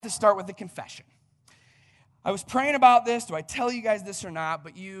To start with a confession. I was praying about this. Do I tell you guys this or not?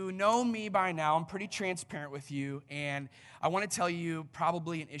 But you know me by now. I'm pretty transparent with you. And I want to tell you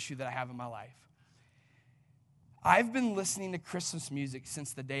probably an issue that I have in my life. I've been listening to Christmas music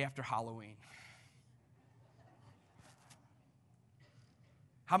since the day after Halloween.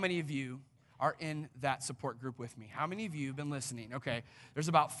 How many of you are in that support group with me? How many of you have been listening? Okay, there's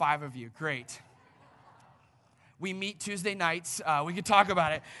about 5 of you. Great. We meet Tuesday nights. We could talk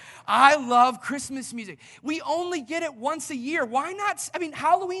about it. I love Christmas music. We only get it once a year. Why not? I mean,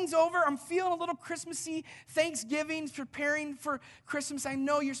 Halloween's over. I'm feeling a little Christmassy. Thanksgiving's preparing for Christmas. I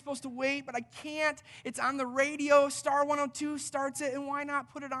know you're supposed to wait, but I can't. It's on the radio. Star 102 starts it, and why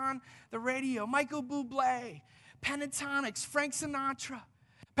not put it on the radio? Michael Bublé, Pentatonics, Frank Sinatra,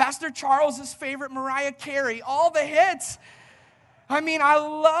 Pastor Charles's favorite, Mariah Carey, all the hits. I mean, I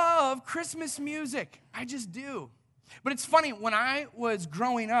love Christmas music. I just do. But it's funny, when I was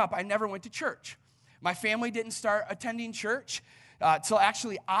growing up, I never went to church. My family didn't start attending church till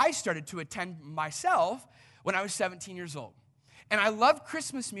actually I started to attend myself when I was 17 years old. And I loved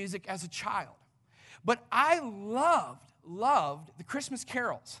Christmas music as a child. But I loved the Christmas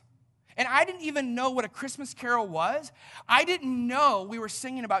carols. And I didn't even know what a Christmas carol was. I didn't know we were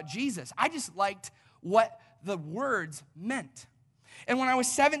singing about Jesus. I just liked what the words meant. And when I was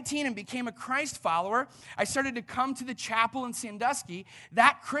 17 and became a Christ follower, I started to come to the chapel in Sandusky.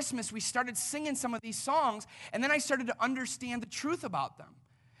 That Christmas, we started singing some of these songs, and then I started to understand the truth about them,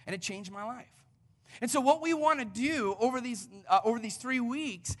 and it changed my life. And so what we want to do over these 3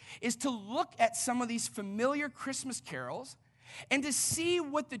 weeks is to look at some of these familiar Christmas carols and to see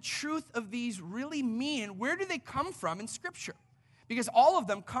what the truth of these really mean. Where do they come from in Scripture? Because all of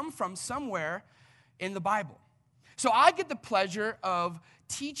them come from somewhere in the Bible. So I get the pleasure of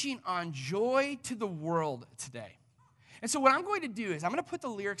teaching on joy to the world today. And so what I'm going to do is I'm going to put the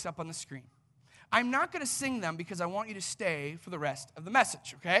lyrics up on the screen. I'm not going to sing them because I want you to stay for the rest of the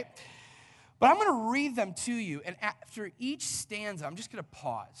message, okay? But I'm going to read them to you, and after each stanza, I'm just going to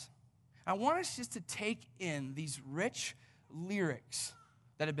pause. I want us just to take in these rich lyrics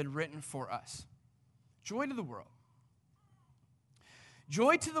that have been written for us. Joy to the world.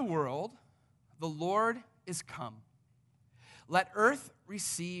 Joy to the world, the Lord is come. Let earth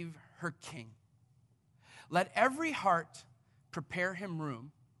receive her King. Let every heart prepare him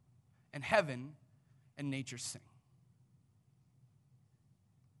room, and heaven and nature sing.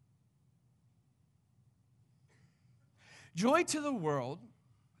 Joy to the world,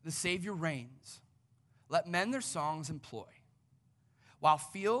 the Savior reigns. Let men their songs employ, while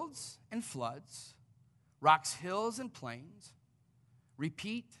fields and floods, rocks, hills, and plains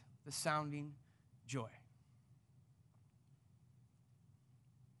repeat the sounding joy.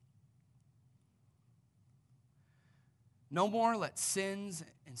 No more let sins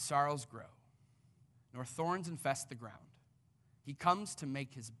and sorrows grow, nor thorns infest the ground. He comes to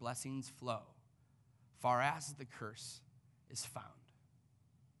make his blessings flow, far as the curse is found.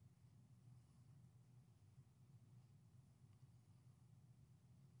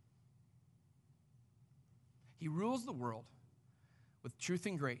 He rules the world with truth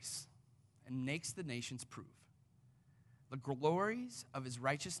and grace and makes the nations prove the glories of his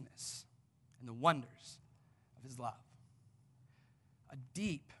righteousness and the wonders of his love. A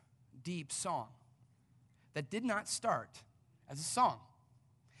deep, deep song that did not start as a song.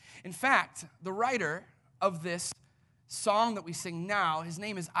 In fact, the writer of this song that we sing now, his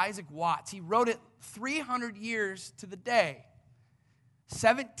name is Isaac Watts. He wrote it 300 years to the day,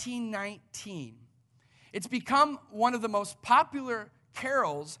 1719. It's become one of the most popular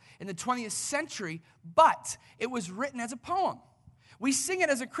carols in the 20th century, but it was written as a poem. We sing it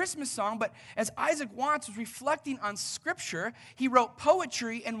as a Christmas song, but as Isaac Watts was reflecting on Scripture, he wrote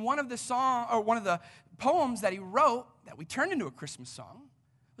poetry, and one of the poems that he wrote that we turned into a Christmas song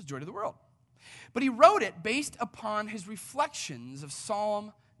was Joy to the World. But he wrote it based upon his reflections of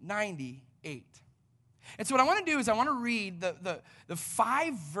Psalm 98. And so what I want to do is I want to read the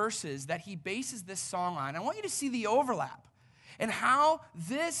 5 verses that he bases this song on. I want you to see the overlap and how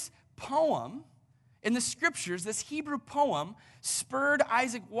this poem in the Scriptures, this Hebrew poem, spurred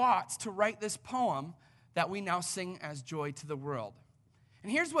Isaac Watts to write this poem that we now sing as Joy to the World.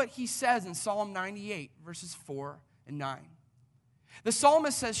 And here's what he says in Psalm 98, verses 4 and 9. The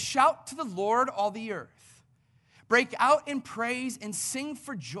psalmist says, "Shout to the Lord, all the earth. Break out in praise and sing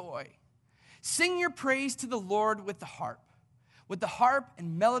for joy. Sing your praise to the Lord with the harp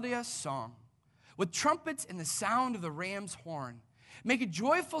and melodious song, with trumpets and the sound of the ram's horn. Make a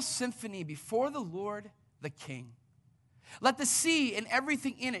joyful symphony before the Lord, the King. Let the sea and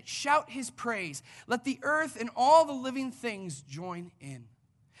everything in it shout his praise. Let the earth and all the living things join in.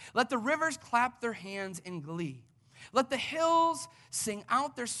 Let the rivers clap their hands in glee. Let the hills sing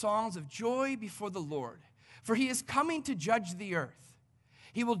out their songs of joy before the Lord, for he is coming to judge the earth.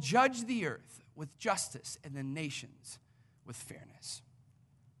 He will judge the earth with justice and the nations with fairness.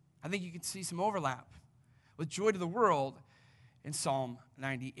 I think you can see some overlap with joy to the world in Psalm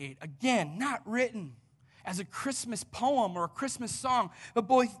 98. Again, not written as a Christmas poem or a Christmas song, but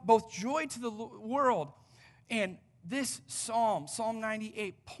both joy to the world and this psalm, Psalm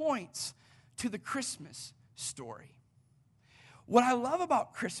 98, points to the Christmas story. What I love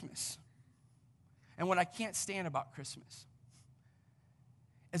about Christmas and what I can't stand about Christmas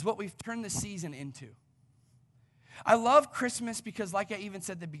is what we've turned the season into. I love Christmas because, like I even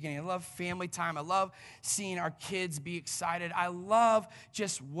said at the beginning, I love family time. I love seeing our kids be excited. I love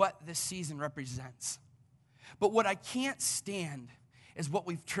just what this season represents. But what I can't stand is what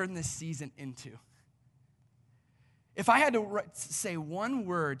we've turned this season into. If I had to say one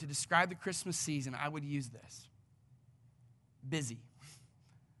word to describe the Christmas season, I would use this: busy.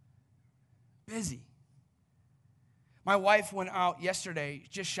 Busy. My wife went out yesterday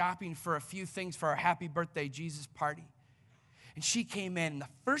just shopping for a few things for our happy birthday Jesus party. And she came in, and the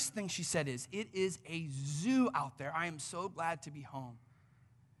first thing she said is, "It is a zoo out there. I am so glad to be home."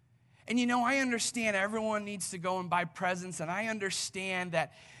 And you know, I understand everyone needs to go and buy presents, and I understand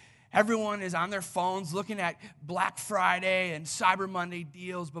that everyone is on their phones looking at Black Friday and Cyber Monday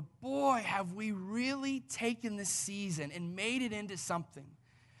deals, but boy, have we really taken this season and made it into something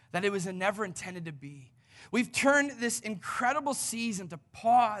that it was never intended to be. We've turned this incredible season to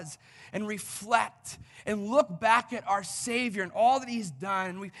pause and reflect and look back at our Savior and all that he's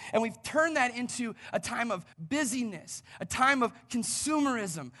done. And we've turned that into a time of busyness, a time of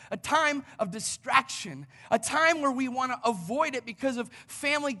consumerism, a time of distraction, a time where we want to avoid it because of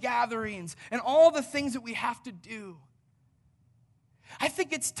family gatherings and all the things that we have to do. I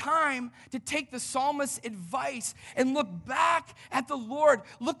think it's time to take the psalmist's advice and look back at the Lord.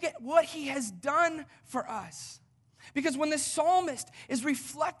 Look at what he has done for us. Because when the psalmist is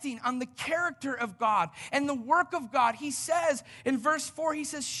reflecting on the character of God and the work of God, he says in verse 4, he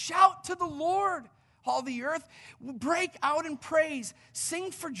says, "Shout to the Lord, all the earth. Break out in praise.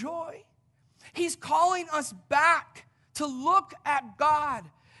 Sing for joy." He's calling us back to look at God,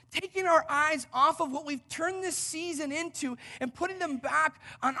 taking our eyes off of what we've turned this season into and putting them back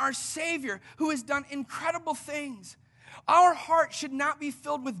on our Savior who has done incredible things. Our heart should not be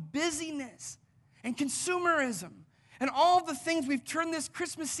filled with busyness and consumerism and all the things we've turned this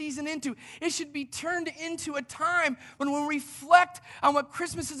Christmas season into. It should be turned into a time when we reflect on what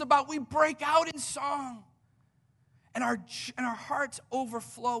Christmas is about, we break out in song and our hearts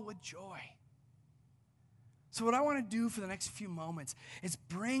overflow with joy. So what I want to do for the next few moments is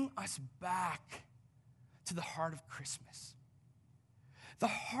bring us back to the heart of Christmas. The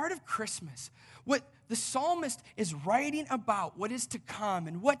heart of Christmas, what the psalmist is writing about, what is to come,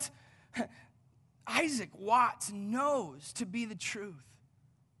 and what Isaac Watts knows to be the truth,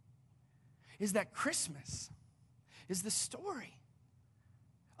 is that Christmas is the story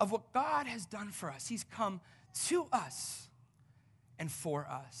of what God has done for us. He's come to us and for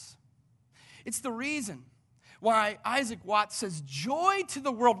us. It's the reason why Isaac Watts says, joy to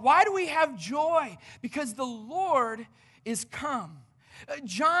the world. Why do we have joy? Because the Lord is come.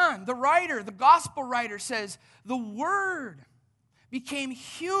 John, the writer, the gospel writer, says, the Word became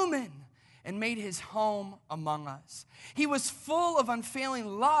human and made his home among us. He was full of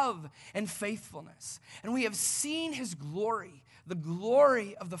unfailing love and faithfulness. And we have seen his glory, the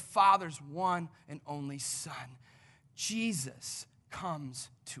glory of the Father's one and only Son. Jesus comes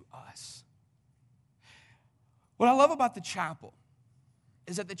to us. What I love about the chapel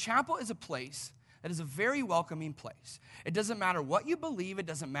is that the chapel is a place that is a very welcoming place. It doesn't matter what you believe. It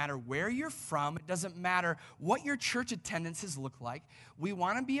doesn't matter where you're from. It doesn't matter what your church attendances look like. We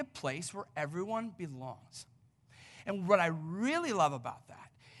want to be a place where everyone belongs. And what I really love about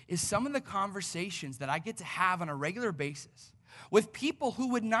that is some of the conversations that I get to have on a regular basis with people who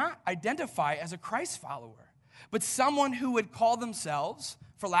would not identify as a Christ follower, but someone who would call themselves,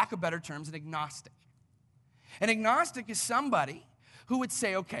 for lack of better terms, an agnostic. An agnostic is somebody who would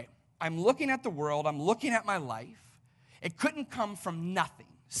say, okay, I'm looking at the world, I'm looking at my life. It couldn't come from nothing.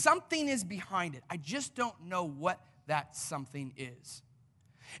 Something is behind it. I just don't know what that something is.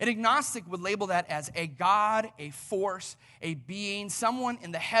 An agnostic would label that as a God, a force, a being, someone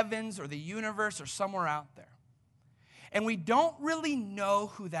in the heavens or the universe or somewhere out there. And we don't really know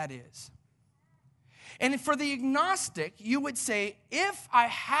who that is. And for the agnostic, you would say, if I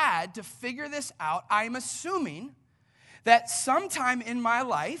had to figure this out, I'm assuming that sometime in my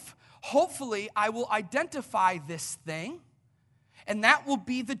life, hopefully I will identify this thing, And that will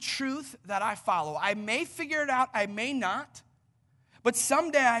be the truth that I follow. I may figure it out, I may not, but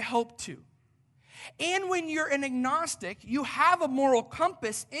someday I hope to. And when you're an agnostic, you have a moral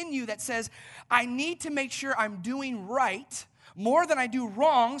compass in you that says, I need to make sure I'm doing right more than I do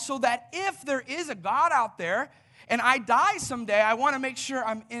wrong, so that if there is a God out there and I die someday, I want to make sure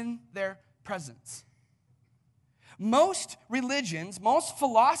I'm in their presence. Most religions, most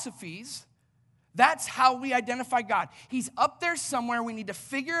philosophies, that's how we identify God. He's up there somewhere. We need to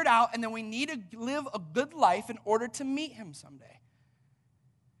figure it out, and then we need to live a good life in order to meet him someday.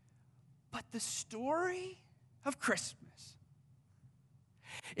 But the story of Christmas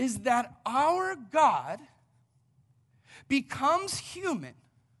is that our God becomes human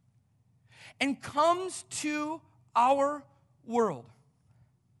and comes to our world.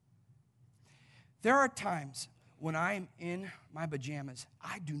 There are times when I am in my pajamas,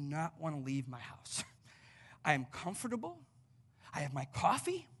 I do not want to leave my house. I am comfortable. I have my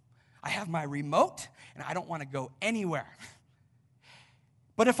coffee. I have my remote, and I don't want to go anywhere.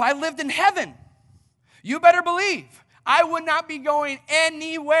 But if I lived in heaven, you better believe I would not be going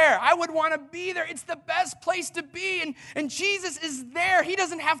anywhere. I would want to be there. It's the best place to be. And Jesus is there. He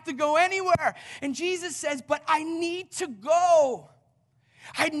doesn't have to go anywhere. And Jesus says, but I need to go.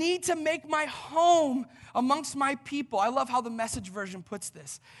 I need to make my home amongst my people. I love how the Message version puts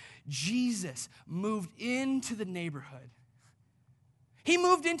this. Jesus moved into the neighborhood. He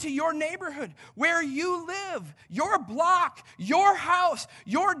moved into your neighborhood, where you live, your block, your house,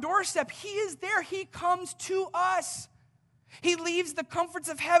 your doorstep. He is there. He comes to us. He leaves the comforts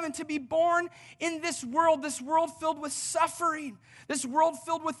of heaven to be born in this world filled with suffering, this world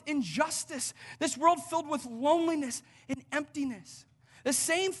filled with injustice, this world filled with loneliness and emptiness. The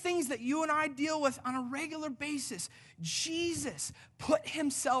same things that you and I deal with on a regular basis. Jesus put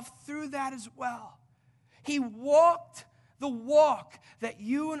himself through that as well. He walked the walk that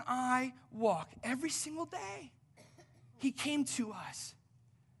you and I walk every single day. He came to us.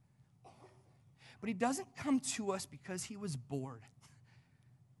 But he doesn't come to us because he was bored.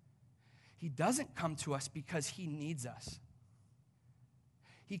 He doesn't come to us because he needs us.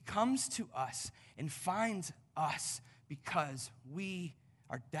 He comes to us and finds us because we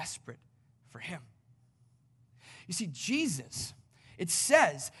are desperate for him. You see, Jesus, it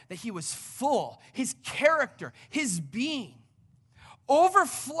says that he was full. His character, his being,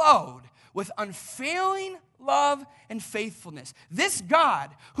 overflowed with unfailing love and faithfulness. This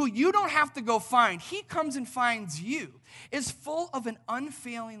God, who you don't have to go find, he comes and finds you, is full of an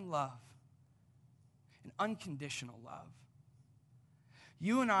unfailing love, an unconditional love.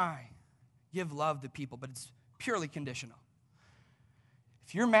 You and I give love to people, but it's purely conditional.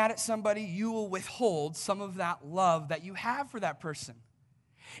 If you're mad at somebody, you will withhold some of that love that you have for that person.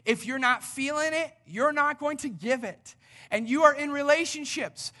 If you're not feeling it, you're not going to give it. And you are in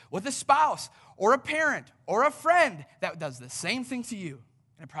relationships with a spouse or a parent or a friend that does the same thing to you.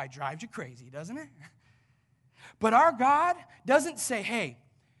 And it probably drives you crazy, doesn't it? But our God doesn't say, hey,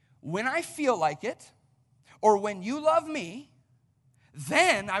 when I feel like it, or when you love me,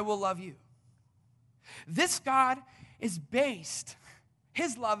 then I will love you. This God is based,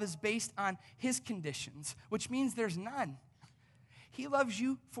 his love is based on his conditions, which means there's none. He loves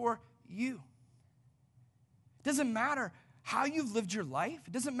you for you. It doesn't matter how you've lived your life.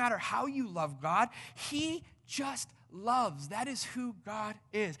 It doesn't matter how you love God. He just loves. That is who God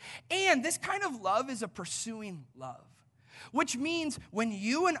is. And this kind of love is a pursuing love, which means when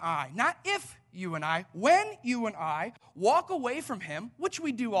you and I, not if you and I, when you and I walk away from him, which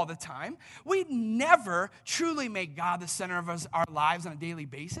we do all the time, we never truly make God the center of our lives on a daily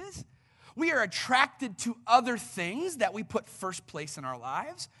basis. We are attracted to other things that we put first place in our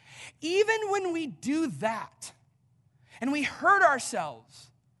lives. Even when we do that and we hurt ourselves,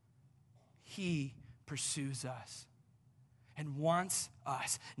 he pursues us and wants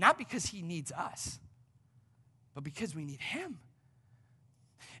us. Not because he needs us, but because we need him.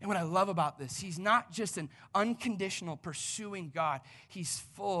 And what I love about this, he's not just an unconditional pursuing God. He's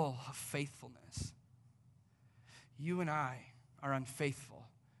full of faithfulness. You and I are unfaithful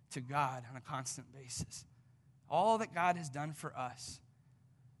to God on a constant basis. All that God has done for us,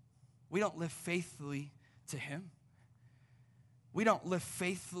 we don't live faithfully to him. We don't live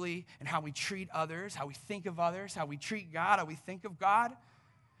faithfully in how we treat others, how we think of others, how we treat God, how we think of God,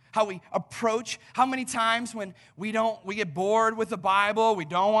 how we approach. How many times when we get bored with the Bible, we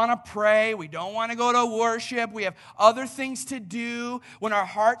don't want to pray, we don't want to go to worship, we have other things to do. When our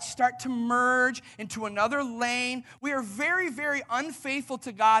hearts start to merge into another lane, we are very, very unfaithful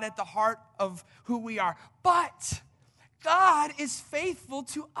to God at the heart of who we are. But God is faithful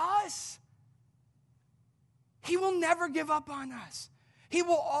to us. He will never give up on us. He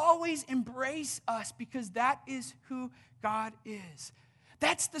will always embrace us because that is who God is.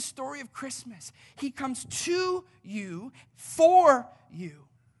 That's the story of Christmas. He comes to you for you.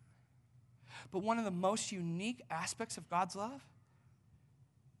 But one of the most unique aspects of God's love,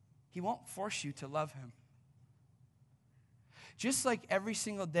 He won't force you to love Him. Just like every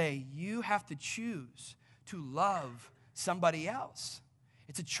single day, you have to choose to love somebody else.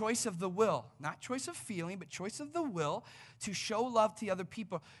 It's a choice of the will, not choice of feeling, but choice of the will to show love to other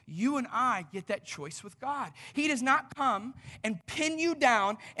people. You and I get that choice with God. He does not come and pin you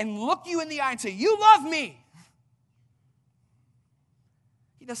down and look you in the eye and say, you love me.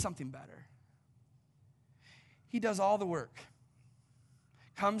 He does something better. He does all the work.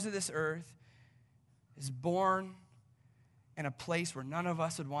 Comes to this earth, is born in a place where none of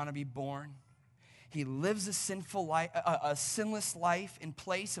us would want to be born. He lives a sinless life in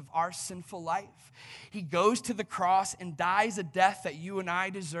place of our sinful life. He goes to the cross and dies a death that you and I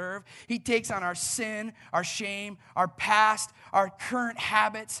deserve. He takes on our sin, our shame, our past, our current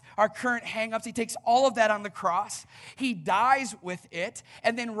habits, our current hang-ups. He takes all of that on the cross. He dies with it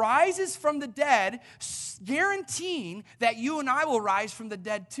and then rises from the dead, guaranteeing that you and I will rise from the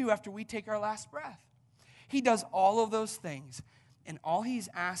dead too after we take our last breath. He does all of those things, and all He's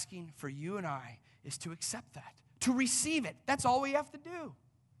asking for you and I is to accept that, to receive it. That's all we have to do.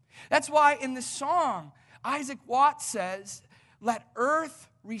 That's why in the song, Isaac Watts says, let earth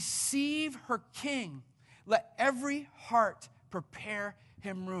receive her king. Let every heart prepare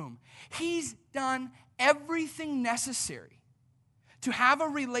him room. He's done everything necessary to have a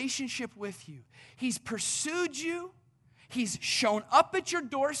relationship with you. He's pursued you. He's shown up at your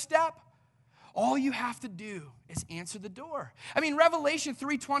doorstep. All you have to do is answer the door. I mean, Revelation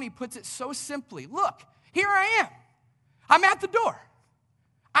 3:20 puts it so simply. Look, here I am. I'm at the door.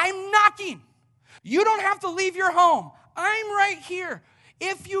 I'm knocking. You don't have to leave your home. I'm right here.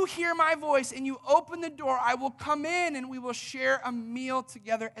 If you hear my voice and you open the door, I will come in and we will share a meal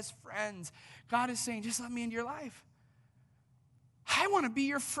together as friends. God is saying, just let me into your life. I want to be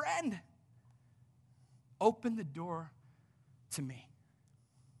your friend. Open the door to me.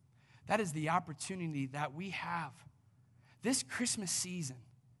 That is the opportunity that we have this Christmas season.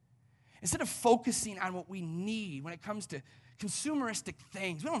 Instead of focusing on what we need when it comes to consumeristic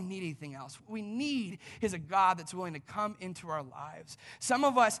things, we don't need anything else. What we need is a God that's willing to come into our lives. Some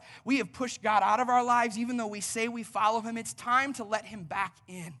of us, we have pushed God out of our lives even though we say we follow Him. It's time to let Him back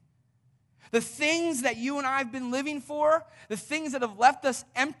in. The things that you and I have been living for, the things that have left us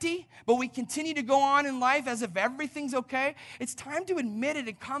empty, but we continue to go on in life as if everything's okay, it's time to admit it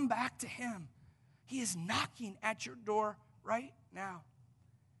and come back to Him. He is knocking at your door right now.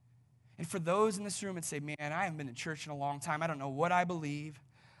 And for those in this room that say, man, I haven't been to church in a long time. I don't know what I believe.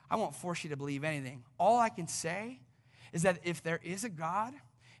 I won't force you to believe anything. All I can say is that if there is a God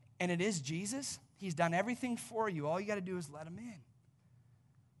and it is Jesus, He's done everything for you. All you got to do is let Him in.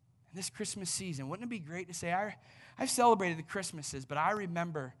 This Christmas season, wouldn't it be great to say, I've celebrated the Christmases, but I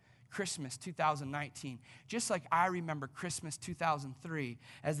remember Christmas 2019, just like I remember Christmas 2003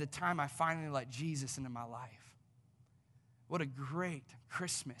 as the time I finally let Jesus into my life. What a great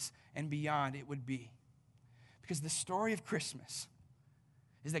Christmas and beyond it would be. Because the story of Christmas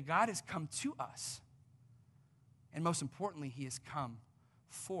is that God has come to us, and most importantly, He has come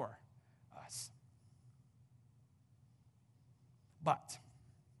for us. But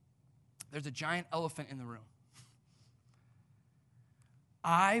there's a giant elephant in the room.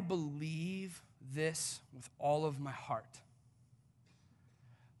 I believe this with all of my heart,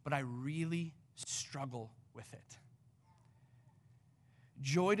 but I really struggle with it.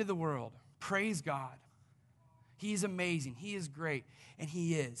 Joy to the world. Praise God. He is amazing. He is great, and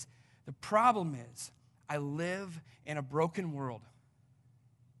He is. The problem is, I live in a broken world,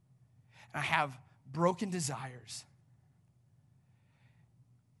 and I have broken desires.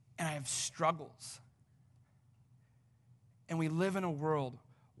 And I have struggles. And we live in a world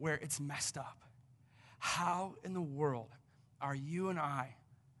where it's messed up. How in the world are you and I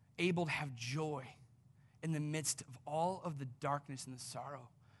able to have joy in the midst of all of the darkness and the sorrow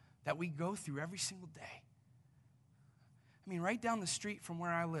that we go through every single day? I mean, right down the street from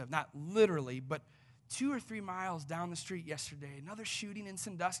where I live, not literally, but 2 or 3 miles down the street yesterday, another shooting in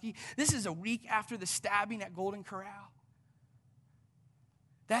Sandusky. This is a week after the stabbing at Golden Corral.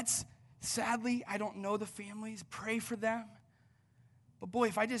 That's, sadly, I don't know the families. Pray for them. But boy,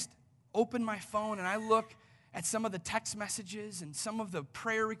 if I just open my phone and I look at some of the text messages and some of the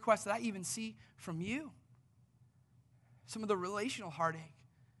prayer requests that I even see from you, some of the relational heartache,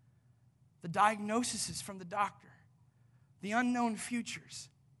 the diagnoses from the doctor, the unknown futures,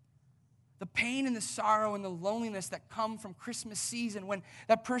 The pain and the sorrow and the loneliness that come from Christmas season when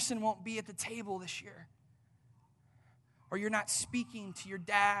that person won't be at the table this year. Or you're not speaking to your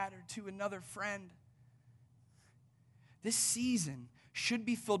dad or to another friend. This season should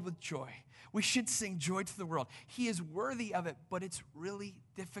be filled with joy. We should sing joy to the world. He is worthy of it, but it's really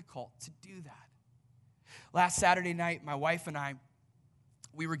difficult to do that. Last Saturday night, my wife and I,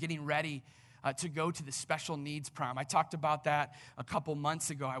 we were getting ready to go to the special needs prom. I talked about that a couple months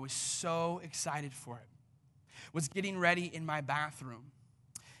ago. I was so excited for it. Was getting ready in my bathroom,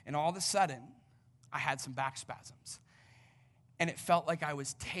 and all of a sudden, I had some back spasms. And it felt like I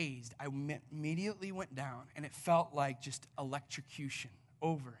was tased. I immediately went down, and it felt like just electrocution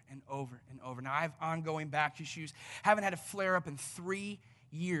over and over and over. Now, I have ongoing back issues. Haven't had a flare-up in 3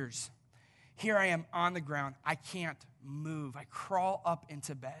 years. Here I am on the ground. I can't move. I crawl up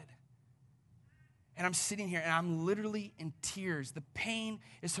into bed. And I'm sitting here, and I'm literally in tears. The pain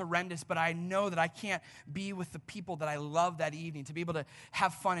is horrendous, but I know that I can't be with the people that I love that evening, to be able to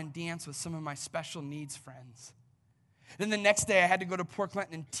have fun and dance with some of my special needs friends. Then the next day, I had to go to Port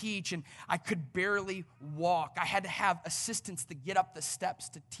Clinton and teach, and I could barely walk. I had to have assistants to get up the steps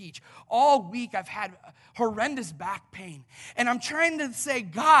to teach. All week, I've had horrendous back pain. And I'm trying to say,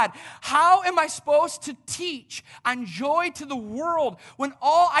 God, how am I supposed to teach on joy to the world when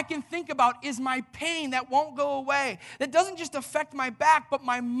all I can think about is my pain that won't go away? That doesn't just affect my back, but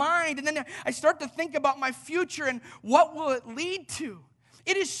my mind. And then I start to think about my future and what will it lead to?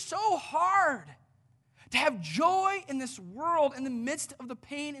 It is so hard to have joy in this world in the midst of the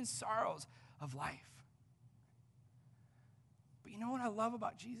pain and sorrows of life. But you know what I love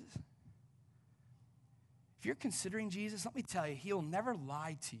about Jesus? If you're considering Jesus, let me tell you, he'll never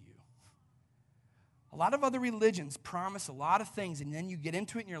lie to you. A lot of other religions promise a lot of things, and then you get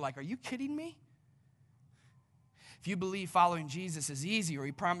into it and you're like, are you kidding me? If you believe following Jesus is easy or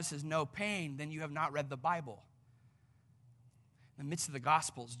he promises no pain, then you have not read the Bible. In the midst of the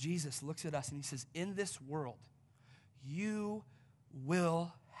Gospels, Jesus looks at us and he says, in this world, you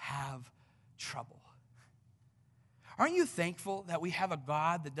will have trouble. Aren't you thankful that we have a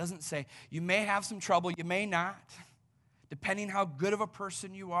God that doesn't say, you may have some trouble, you may not, depending how good of a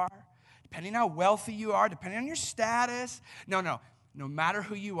person you are, depending how wealthy you are, depending on your status. No matter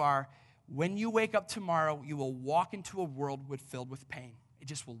who you are, when you wake up tomorrow, you will walk into a world filled with pain. It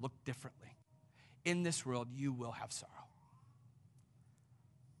just will look differently. In this world, you will have sorrow.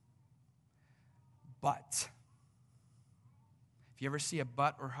 But, if you ever see a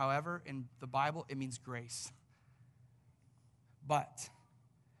but or however in the Bible, it means grace. But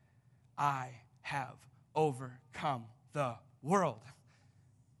I have overcome the world.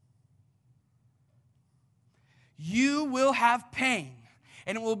 You will have pain,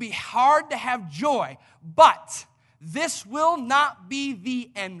 and it will be hard to have joy, but this will not be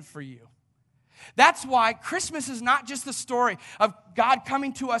the end for you. That's why Christmas is not just the story of God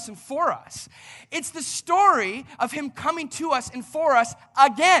coming to us and for us. It's the story of him coming to us and for us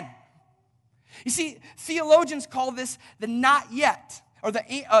again. You see, theologians call this the not yet, or the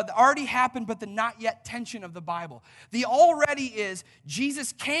already happened but the not yet tension of the Bible. The already is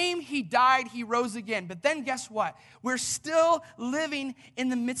Jesus came, he died, he rose again. But then guess what? We're still living in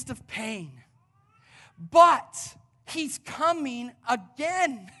the midst of pain. But he's coming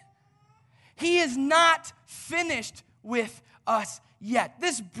again. He is not finished with us yet.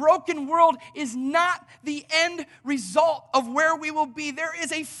 This broken world is not the end result of where we will be. There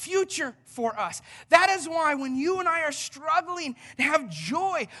is a future for us. That is why when you and I are struggling to have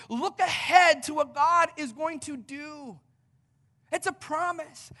joy, look ahead to what God is going to do. It's a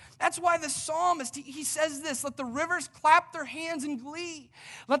promise. That's why the psalmist, he says this, let the rivers clap their hands in glee.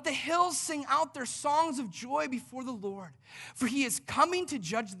 Let the hills sing out their songs of joy before the Lord. For he is coming to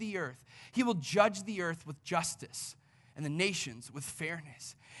judge the earth. He will judge the earth with justice and the nations with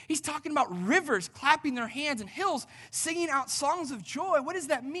fairness. He's talking about rivers clapping their hands and hills singing out songs of joy. What does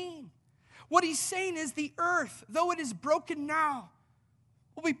that mean? What he's saying is the earth, though it is broken now,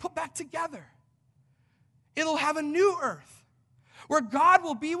 will be put back together. It'll have a new earth, where God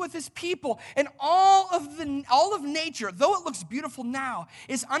will be with his people, and all of nature, though it looks beautiful now,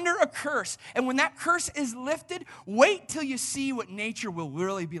 is under a curse. And when that curse is lifted, wait till you see what nature will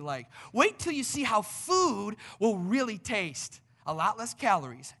really be like. Wait till you see how food will really taste. A lot less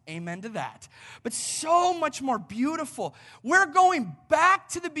calories, amen to that. But so much more beautiful. We're going back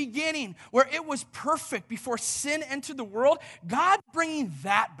to the beginning where it was perfect before sin entered the world. God's bringing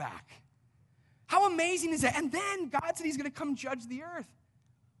that back. How amazing is that? And then God said he's going to come judge the earth.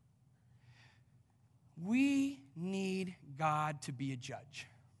 We need God to be a judge.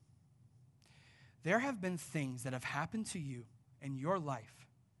 There have been things that have happened to you in your life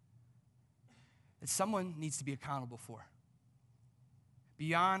that someone needs to be accountable for.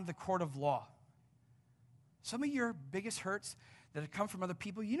 Beyond the court of law. Some of your biggest hurts that have come from other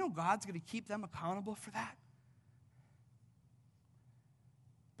people, you know God's going to keep them accountable for that.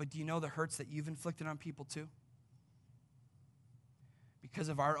 But do you know the hurts that you've inflicted on people too? Because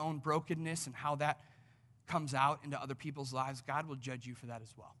of our own brokenness and how that comes out into other people's lives, God will judge you for that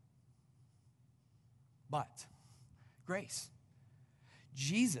as well. But grace.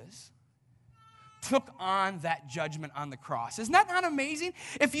 Jesus took on that judgment on the cross. Isn't that not amazing?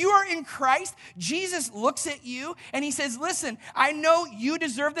 If you are in Christ, Jesus looks at you and he says, listen, I know you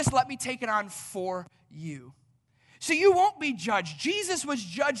deserve this. Let me take it on for you. So you won't be judged. Jesus was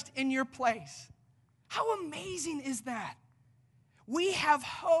judged in your place. How amazing is that? We have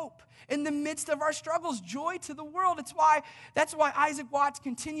hope in the midst of our struggles, joy to the world. That's why Isaac Watts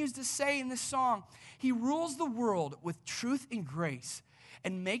continues to say in this song, he rules the world with truth and grace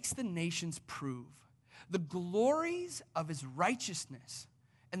and makes the nations prove the glories of his righteousness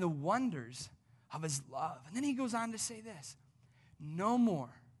and the wonders of his love. And then he goes on to say this, no more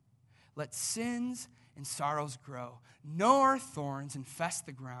let sins and sorrows grow, nor thorns infest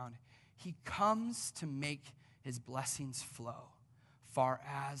the ground. He comes to make his blessings flow, far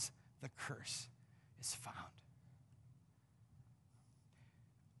as the curse is found.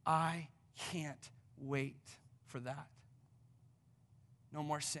 I can't wait for that. No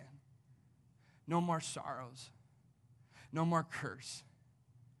more sin. No more sorrows. No more curse.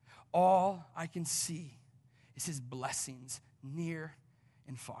 All I can see is his blessings near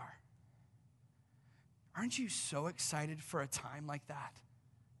and far. Aren't you so excited for a time like that?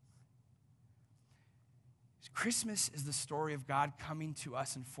 Christmas is the story of God coming to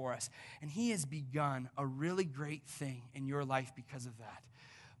us and for us. And he has begun a really great thing in your life because of that.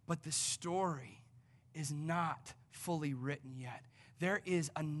 But the story is not fully written yet. There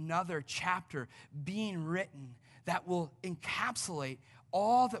is another chapter being written that will encapsulate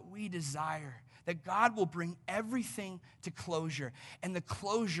all that we desire, that God will bring everything to closure. And the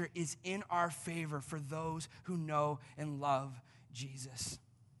closure is in our favor for those who know and love Jesus.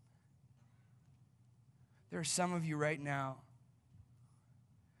 There are some of you right now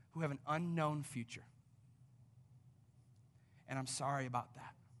who have an unknown future. And I'm sorry about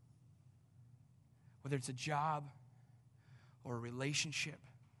that. Whether it's a job or a relationship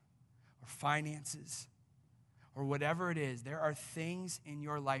or finances or whatever it is, there are things in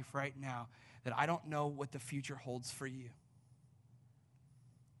your life right now that I don't know what the future holds for you.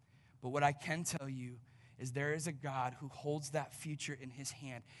 But what I can tell you is there is a God who holds that future in his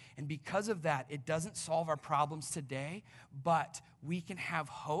hand. And because of that, it doesn't solve our problems today, but we can have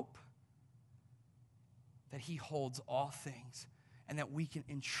hope that he holds all things and that we can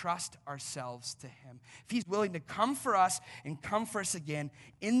entrust ourselves to him. If he's willing to come for us and come for us again,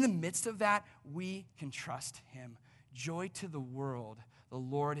 in the midst of that, we can trust him. Joy to the world, the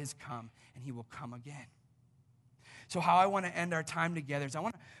Lord has come and he will come again. So how I want to end our time together is I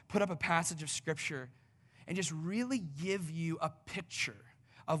want to put up a passage of scripture and just really give you a picture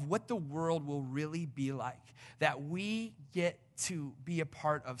of what the world will really be like, that we get to be a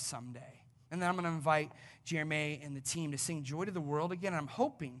part of someday. And then I'm going to invite Jeremy and the team to sing Joy to the World again. And I'm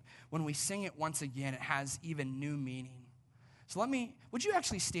hoping when we sing it once again, it has even new meaning. So would you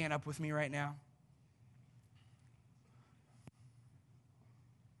actually stand up with me right now?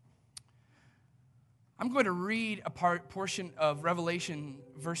 I'm going to read a portion of Revelation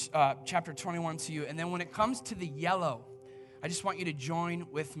chapter 21 to you. And then when it comes to the yellow, I just want you to join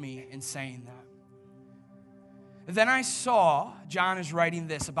with me in saying that. Then I saw, John is writing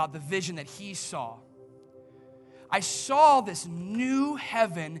this about the vision that he saw. I saw this new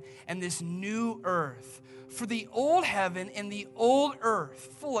heaven and this new earth. For the old heaven and the old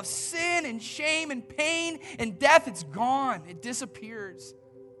earth, full of sin and shame and pain and death, it's gone. It disappears.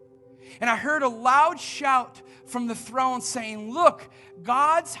 And I heard a loud shout from the throne saying, look,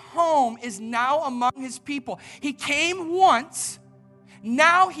 God's home is now among his people. He came once,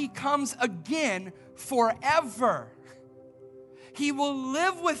 now he comes again forever. He will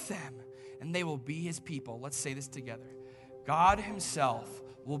live with them, and they will be his people. Let's say this together. God himself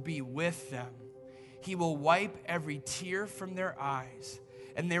will be with them. He will wipe every tear from their eyes,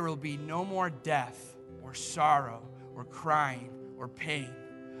 and there will be no more death or sorrow or crying or pain.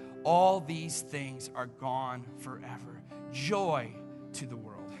 All these things are gone forever. Joy to the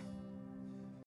world.